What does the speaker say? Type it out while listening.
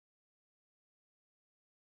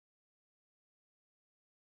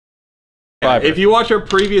fiber. If you watch our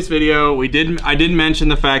previous video, I did mention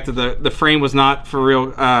the fact that the frame was not for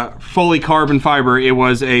real fully carbon fiber. It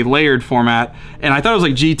was a layered format, and I thought it was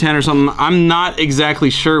like G10 or something. I'm not exactly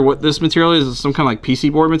sure what this material is. It's some kind of like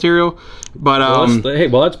PC board material, but hey,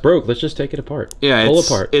 well that's broke. Let's just take it apart. Yeah, pull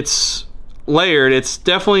apart. It's layered. It's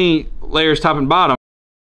definitely layers top and bottom.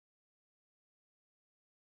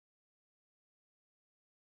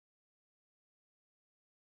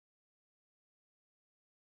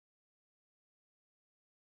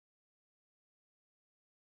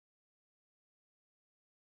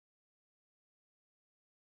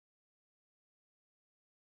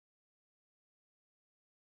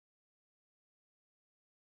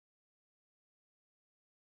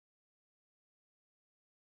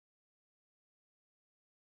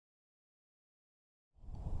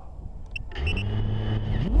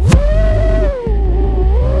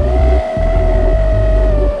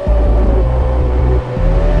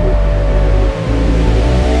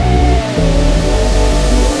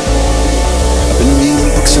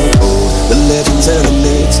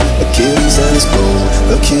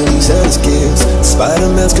 Achilles and his gifts,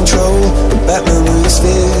 Spider-Man's control, and Batman with his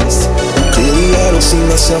fist. Clearly I don't see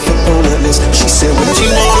myself upon that list. She said, where'd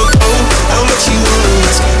you wanna go? How much you wanna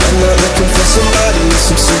risk? I'm not looking for somebody with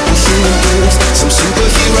some superhuman gifts, some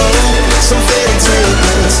superhero, some fairy tale